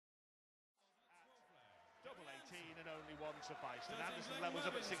only one sufficed, and Anderson levels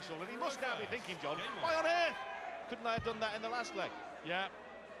up at 6-all, and he must now be thinking, John, why on earth couldn't I have done that in the last leg? Yeah,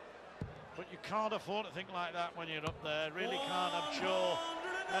 but you can't afford to think like that when you're up there, really can't, I'm sure.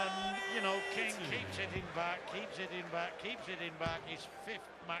 And, you know, King keeps hitting back, keeps hitting back, keeps hitting back, his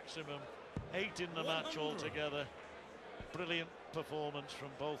 5th maximum, 8 in the match altogether. Brilliant performance from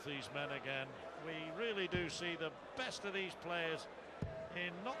both these men again. We really do see the best of these players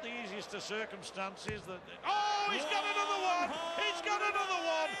in not the easiest of circumstances. Oh, he's got another one! He's got another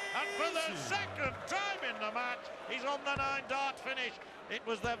one! And for the 2nd time in the match, he's on the 9-dart finish. It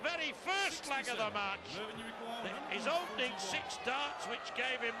was the very first leg of the match. His opening 6 darts, which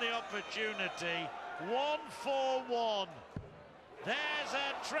gave him the opportunity. 1-4-1. There's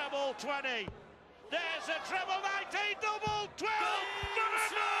a treble 20. There's a treble 19, double 12 for a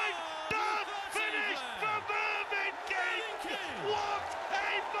 9-dart finish for Mervyn King. What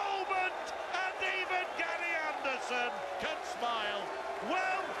a moment! And even Gary Anderson can smile.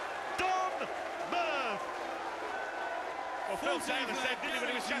 Well done, Merv. Well, Phil Taylor said, didn't he,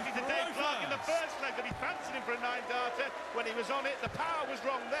 when he was chatting to Dave Clark in the first leg, that he fancied him for a 9-darter. When he was on it, the power was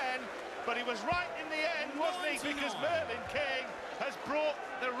wrong then, but he was right in the end, wasn't he? Because Mervyn King has brought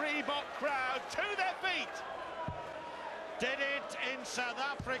the Reebok crowd to their feet. Did it in South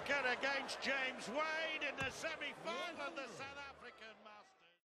Africa against James Wade in the semi-final of the South Africa.